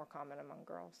stuff is more common among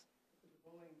girls. Is it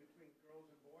bullying between girls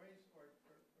and boys, or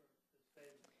the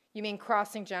same? You mean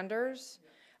crossing genders?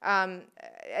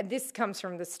 This comes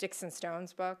from the Sticks and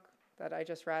Stones book that I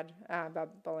just read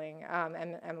about bullying,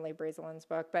 Emily Brazelin's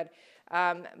book. But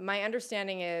my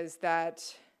understanding is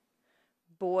that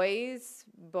boys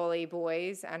bully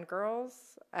boys and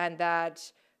girls, and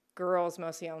that girls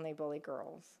mostly only bully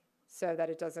girls. So that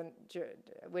it doesn't,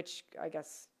 which I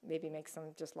guess maybe makes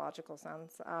some just logical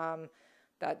sense.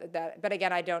 But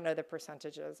again, I don't know the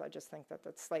percentages. I just think that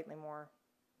that's slightly more.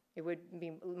 It would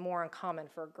be more uncommon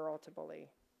for a girl to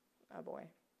bully a boy.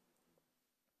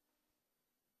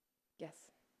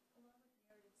 Yes. Along with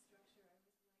narrative structure, I was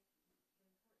like the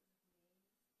importance of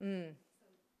names. So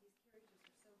these characters are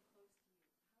so close to you.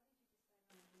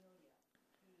 How did you decide on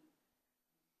Amelia?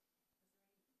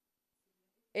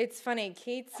 It's funny.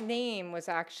 Kate's name was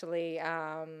actually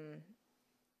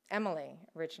Emily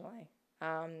originally.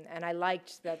 And I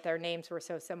liked that their names were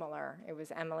so similar. It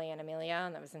was Emily and Amelia,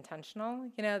 and that was intentional,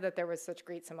 that there was such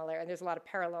great similarity. And there's a lot of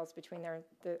parallels between the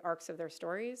arcs of their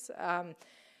stories.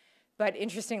 But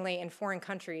interestingly, in foreign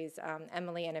countries,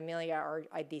 Emily and Amelia are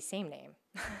the same name.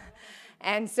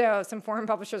 And so some foreign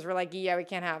publishers were like, yeah, we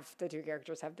can't have the two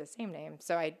characters have the same name.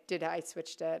 So I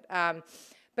switched it.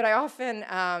 But I often,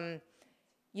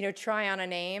 try on a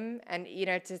name, and,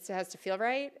 it has to feel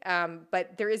right.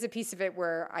 But there is a piece of it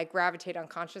where I gravitate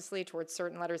unconsciously towards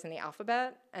certain letters in the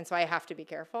alphabet. And so I have to be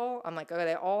careful. I'm like, oh,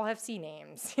 they all have C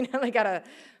names. I got to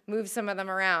move some of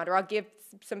them around. Or I'll give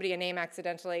somebody a name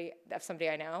accidentally of somebody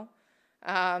I know.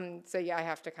 So yeah, I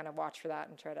have to kind of watch for that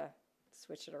and try to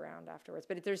switch it around afterwards.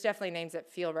 But there's definitely names that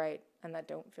feel right and that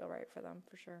don't feel right for them,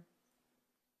 for sure.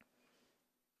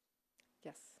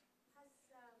 Yes? Has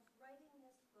writing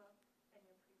this book and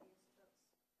your previous books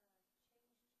changed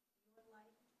your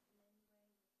life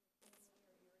in any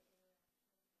way with your family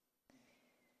or your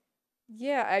interaction?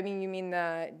 Yeah, I mean, you mean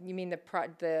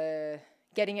the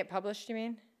getting it published, you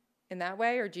mean? In that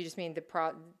way? Or do you just mean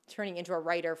turning into a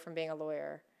writer from being a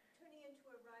lawyer?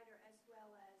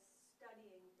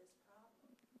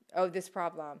 Oh, this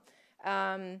problem.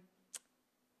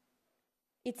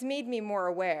 It's made me more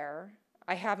aware.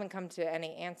 I haven't come to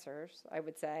any answers, I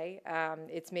would say.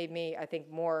 It's made me, I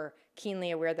think, more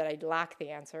keenly aware that I lack the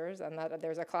answers and that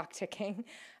there's a clock ticking.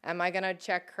 Am I going to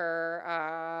check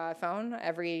her phone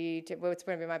what's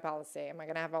going to be my policy? Am I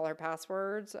going to have all her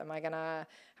passwords? How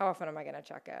often am I going to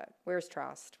check it? Where's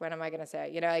trust? When am I going to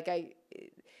say it?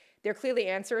 There are clearly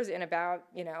answers in about,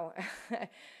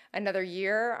 another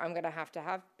year I'm going to have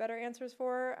better answers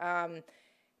for.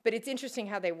 But it's interesting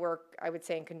how they work, I would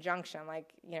say, in conjunction.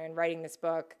 Like, in writing this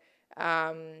book,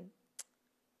 my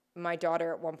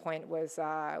daughter at one point was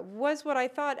what I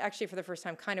thought actually for the first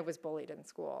time kind of was bullied in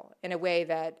school in a way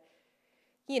that,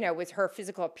 was her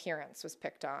physical appearance was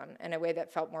picked on in a way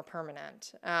that felt more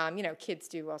permanent. Kids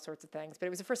do all sorts of things. But it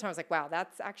was the first time I was like, wow,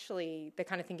 that's actually the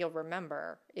kind of thing you'll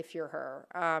remember if you're her.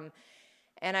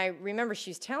 And I remember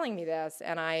she was telling me this,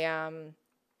 and I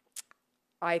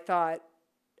thought,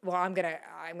 well, I'm gonna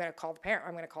call the parent.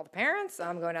 I'm gonna call the parents.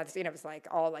 I'm going out. It was like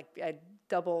all like a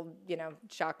double,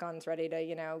 shotguns ready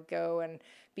to, go and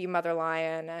be mother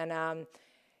lion. And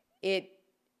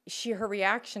her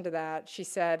reaction to that, she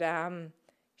said,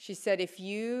 if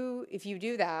you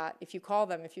do that, if you call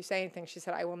them, if you say anything, she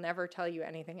said, I will never tell you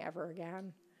anything ever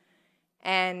again.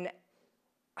 And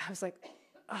I was like,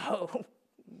 oh,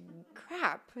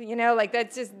 crap,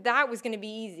 that was going to be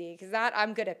easy because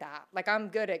I'm good at that. Like, I'm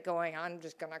good at I'm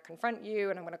just going to confront you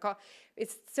and I'm going to call.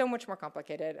 It's so much more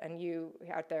complicated. And you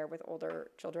out there with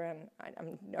older children, I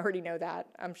already know that,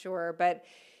 I'm sure. But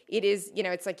it is,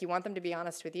 it's like you want them to be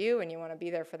honest with you and you want to be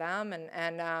there for them.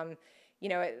 And a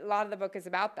lot of the book is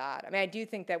about that. I mean, I do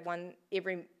think that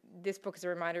this book is a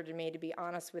reminder to me to be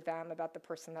honest with them about the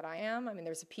person that I am. I mean,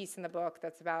 there's a piece in the book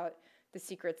that's about the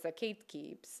secrets that Kate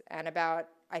keeps and about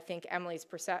I think Amelia's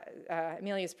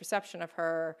perception of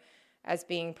her as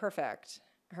being perfect,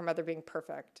 her mother being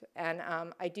perfect. And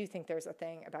I do think there's a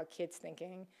thing about kids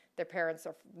thinking their parents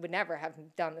would never have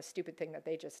done the stupid thing that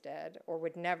they just did, or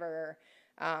would never,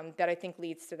 that I think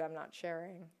leads to them not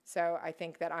sharing. So I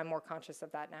think that I'm more conscious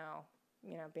of that now,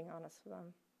 you know, being honest with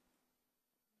them.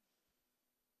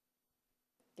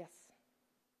 Yes?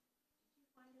 Did you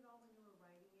find it all when you were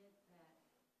writing it that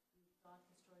you thought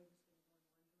the story was going to go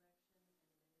in one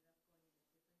direction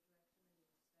and it ended up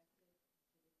going in a different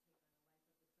direction? Did it take on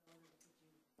a life of its own,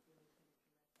 or did you really kind of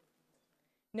direct it the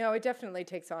whole time? No, it definitely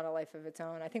takes on a life of its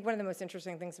own. I think one of the most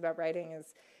interesting things about writing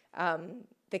is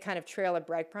the kind of trail of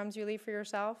breadcrumbs you leave for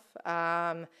yourself,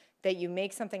 that you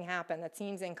make something happen that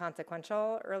seems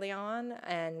inconsequential early on,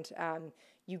 and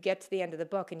you get to the end of the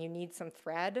book and you need some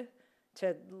thread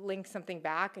to link something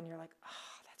back, and you're like,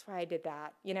 oh, that's why I did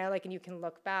that, you know, like, and you can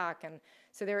look back. And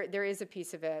so there is a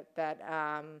piece of it that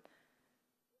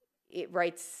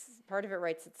part of it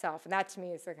writes itself. And that to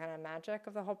me is the kind of magic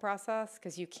of the whole process,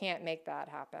 because you can't make that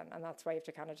happen. And that's why you have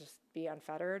to kind of just be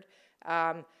unfettered.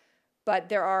 But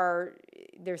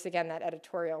there's again that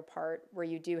editorial part where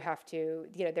you do have to,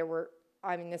 you know,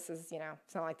 this is, you know,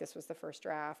 it's not like this was the first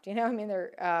draft, you know, I mean,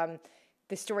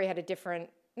 the story had a different,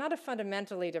 not a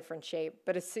fundamentally different shape,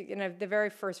 but you know, the very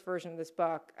first version of this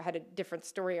book had a different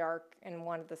story arc in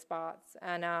one of the spots.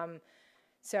 And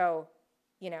so,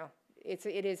 you know, I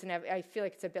feel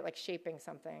like it's a bit like shaping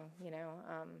something, you know,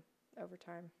 over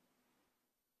time.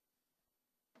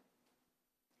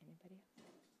 Anybody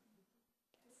else?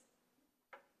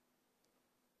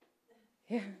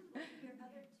 Yeah. Your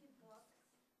other two books,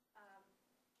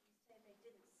 you said they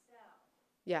didn't sell.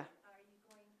 Yeah. Are you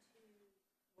going to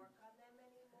work on them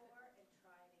anymore and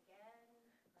try it again?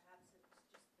 Perhaps it's just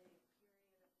the period of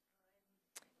time.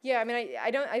 Yeah, I mean,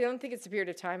 I don't think it's a period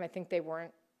of time. I think they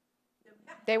weren't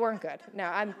good.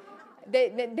 No,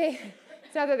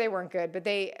 it's not that they weren't good, but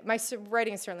my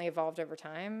writing certainly evolved over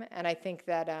time, and I think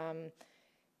that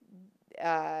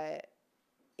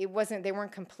they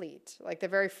weren't complete. Like the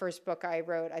very first book I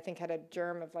wrote, I think had a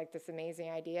germ of like this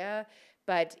amazing idea,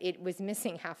 but it was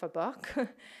missing half a book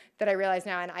that I realize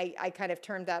now, and I kind of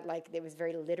termed that like it was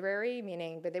very literary,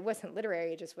 but it wasn't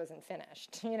literary, it just wasn't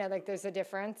finished. You know, like there's a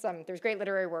difference. There's great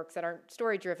literary works that aren't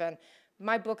story-driven.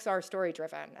 My books are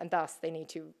story-driven, and thus they need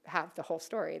to have the whole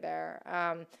story there.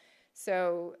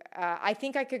 So I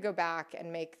think I could go back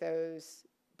and make those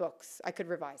books. I could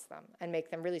revise them and make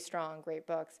them really strong, great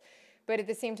books. But at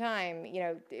the same time, you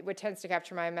know, what tends to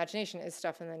capture my imagination is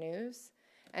stuff in the news.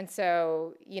 And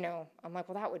so, you know, I'm like,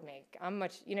 well, that would make,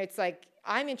 you know, it's like,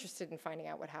 I'm interested in finding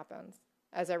out what happens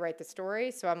as I write the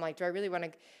story. So I'm like, do I really want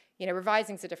to, you know,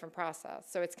 revising's a different process.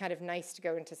 So it's kind of nice to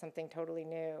go into something totally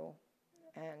new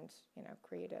and, you know,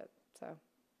 create it. So,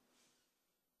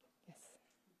 yes.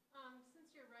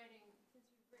 Since you've written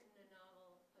a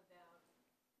novel about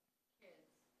kids,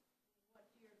 what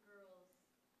do your girls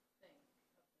think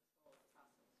of this whole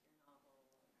process, your novel?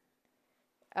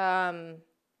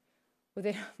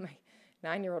 Well, my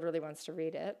 9-year-old really wants to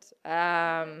read it.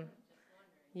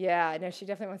 Yeah, no, she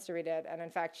definitely wants to read it. And in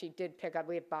fact, she did pick up,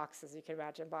 we have boxes, you can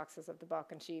imagine, boxes of the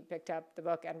book. And she picked up the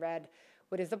book and read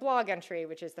what is the blog entry,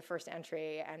 which is the first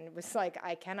entry, and was like,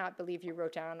 I cannot believe you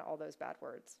wrote down all those bad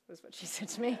words, was what she said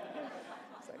to me.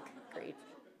 I was like,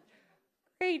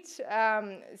 great.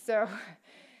 So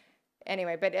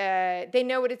anyway, but they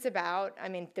know what it's about. I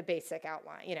mean, the basic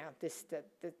outline, you know,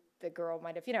 the girl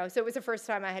might have, you know, so it was the first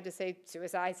time I had to say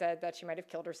suicide. I said that she might have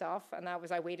killed herself, and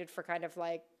I waited for kind of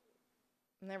like,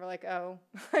 and they were like, oh,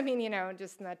 I mean, you know,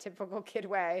 just in that typical kid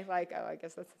way, like, oh, I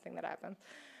guess that's the thing that happened.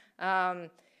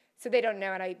 So they don't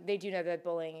know, and they do know that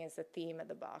bullying is a theme of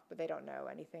the book, but they don't know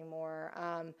anything more.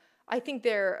 I think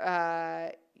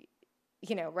they're,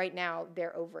 you know, right now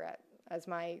they're over it. As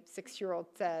my 6-year-old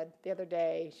said the other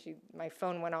day, my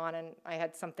phone went on and I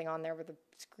had something on there with the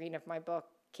screen of my book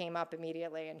came up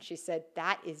immediately, and she said,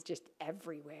 that is just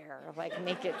everywhere. Like,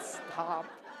 make it stop.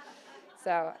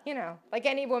 So, you know, like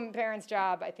any parent's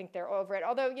job, I think they're over it.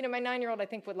 Although, you know, my 9-year-old, I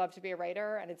think, would love to be a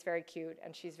writer, and it's very cute,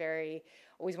 and she's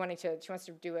always she wants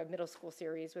to do a middle school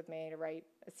series with me, to write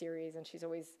a series, and she's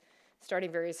always starting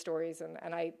various stories, and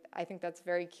I think that's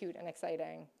very cute and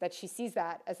exciting, that she sees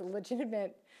that as a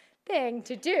legitimate thing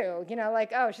to do, you know,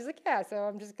 like, oh, she's like, yeah, so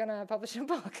I'm just going to publish a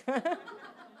book.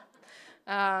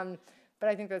 But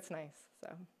I think that's nice,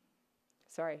 so.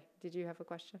 Sorry, did you have a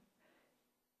question?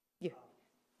 Yeah.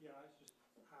 Yeah, I was just,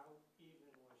 how even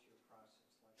was your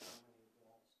process? Like, how many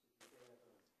walls did you get, or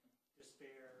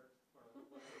despair, or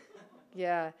whatever?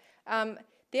 Yeah.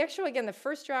 The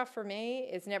first draft for me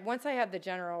is once I have the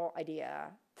general idea,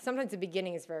 sometimes the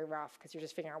beginning is very rough because you're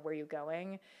just figuring out where you're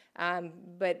going.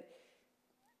 But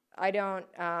I don't,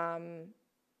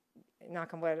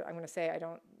 knock on wood, I'm going to say I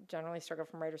don't generally struggle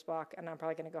from writer's block, and I'm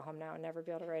probably going to go home now and never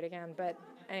be able to write again. But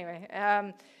anyway,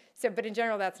 but in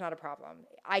general, that's not a problem.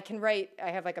 I can write, I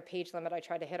have like a page limit I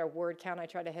try to hit, a word count I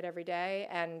try to hit every day,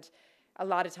 and a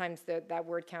lot of times that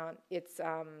word count, it's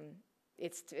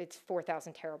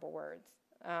 4,000 terrible words.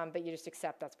 But you just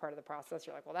accept that's part of the process.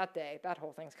 You're like, well, that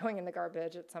whole thing's going in the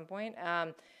garbage at some point.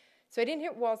 So I didn't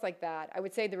hit walls like that. I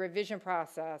would say the revision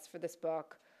process for this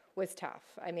book was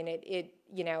tough. I mean, it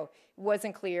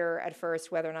wasn't clear at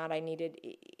first whether or not I needed,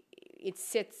 it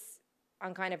sits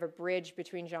on kind of a bridge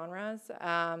between genres.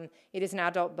 It is an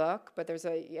adult book, but there's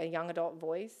a young adult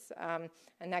voice, and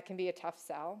that can be a tough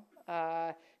sell.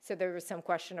 So there was some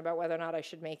question about whether or not I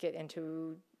should make it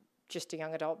into just a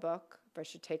young adult book, if I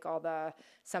should take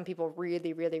some people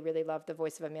really, really, really love the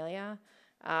voice of Amelia,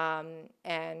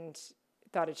 and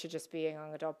thought it should just be a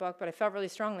young adult book, but I felt really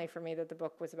strongly for me that the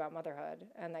book was about motherhood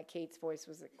and that Kate's voice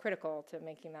was critical to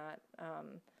making that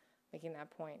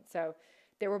point. So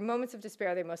there were moments of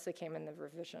despair. They mostly came in the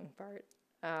revision part,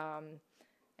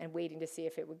 and waiting to see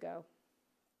if it would go.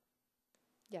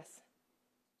 Yes?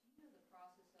 Do you know the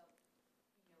process of,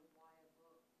 why a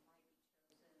book might be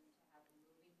chosen to have a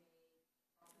movie made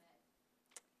from it?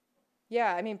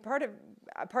 Yeah, I mean, part of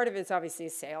it's obviously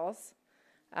sales.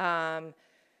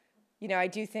 I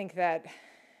do think that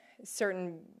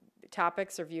certain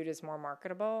topics are viewed as more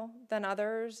marketable than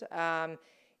others.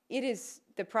 It is,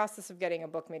 the process of getting a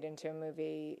book made into a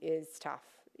movie is tough,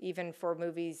 even for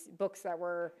books that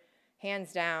were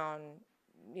hands down,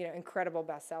 incredible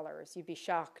bestsellers. You'd be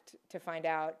shocked to find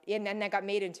out, and that got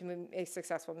made into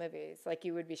successful movies. Like,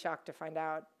 you would be shocked to find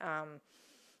out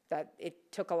that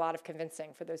it took a lot of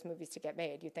convincing for those movies to get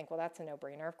made. You'd think, well, that's a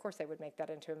no-brainer. Of course they would make that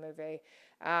into a movie.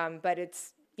 But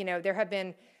it's, there have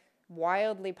been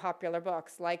wildly popular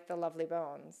books like The Lovely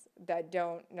Bones that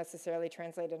don't necessarily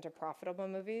translate into profitable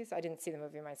movies. I didn't see the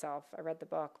movie myself. I read the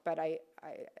book, but I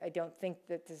don't think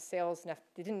that the sales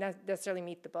didn't necessarily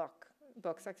meet the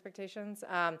book's expectations.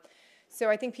 So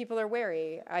I think people are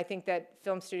wary. I think that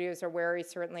film studios are wary,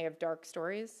 certainly, of dark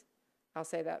stories. I'll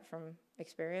say that from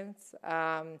experience.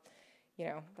 The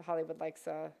Hollywood likes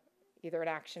either an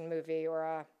action movie or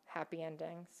a happy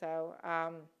ending. So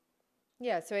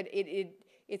so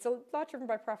it's a lot driven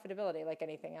by profitability, like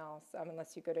anything else,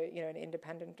 unless you go to an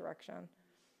independent direction.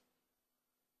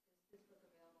 Is this book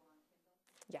available on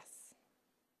Kindle? Yes.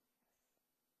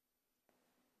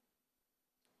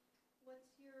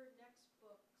 What's your next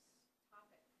book's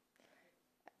topic?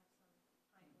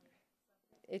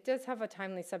 It does have a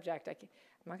timely subject. I'm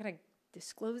not going to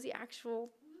disclose the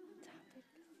actual topic.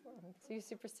 I'm too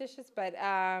superstitious, but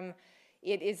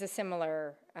it is a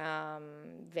similar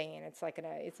vein. It's like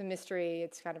it's a mystery.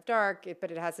 It's kind of dark,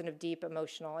 but it has a deep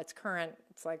emotional. It's current.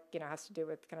 It's like has to do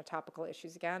with kind of topical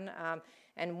issues again.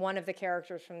 And one of the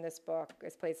characters from this book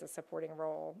plays a supporting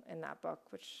role in that book,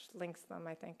 which links them,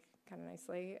 I think, kind of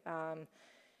nicely.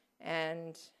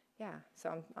 And yeah,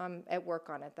 so I'm at work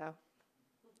on it though.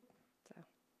 So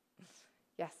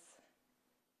yes.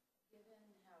 Given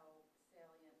how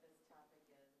salient this topic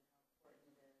is and how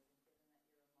important it is, and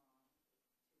given that you're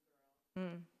a mom,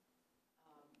 two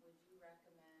girls, would you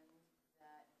recommend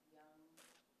that young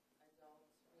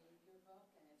adults read your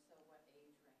book, and if so, what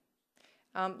age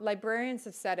range? Librarians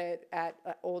have said it at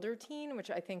older teen, which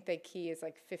I think the key is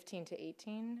like 15 to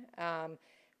 18,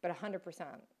 but 100%.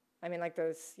 I mean, like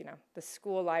those, the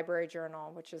school library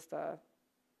journal, which is the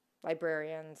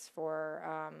librarians for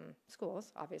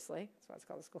schools, obviously. That's why it's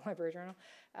called the school library journal.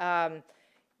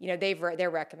 They're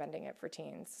recommending it for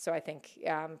teens. So I think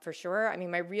for sure. I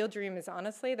mean, my real dream is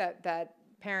honestly that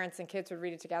parents and kids would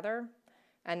read it together,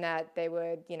 and that they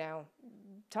would,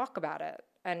 talk about it.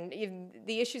 And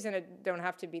the issues in it don't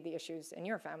have to be the issues in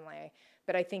your family,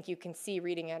 but I think you can see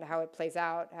reading it how it plays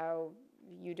out, how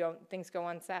things go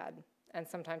unsaid, and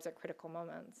sometimes at critical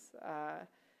moments.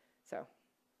 So,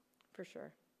 for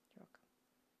sure. You're welcome.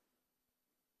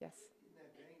 Yes? In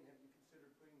that vein, have you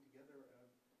considered putting together an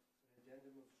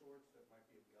addendum of sorts that might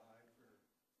be a guide for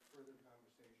further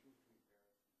conversation between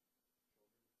parents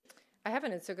and children? I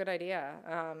haven't. It's a good idea.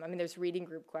 I mean, there's reading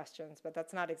group questions, but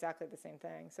that's not exactly the same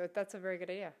thing. So that's a very good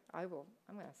idea. I'm going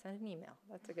to send an email.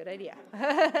 That's a good idea.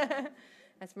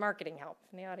 That's marketing help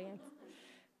from the audience.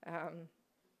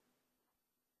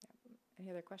 Any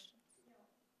other questions?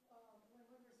 When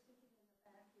we were speaking in the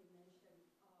back, you mentioned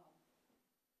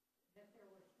that there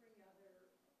were 3 other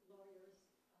lawyers.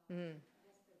 I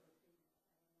guess there were females.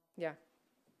 Yeah.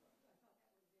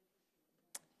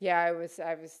 Yeah, I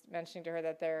was mentioning to her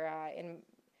that they're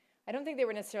I don't think they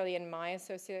were necessarily in my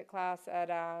associate class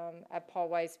at Paul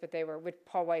Weiss, but they were with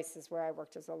Paul Weiss is where I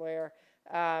worked as a lawyer.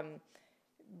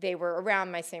 They were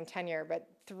around my same tenure, but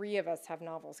 3 of us have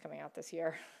novels coming out this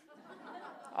year.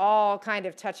 All kind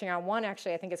of touching on one,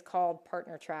 actually, I think is called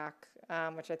Partner Track,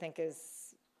 which I think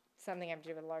is something I have to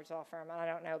do with a large law firm. I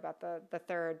don't know about the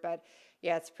third, but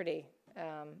yeah, it's pretty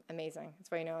amazing.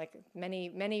 That's why, like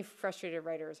many frustrated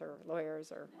writers or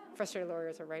lawyers, or frustrated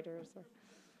lawyers or writers.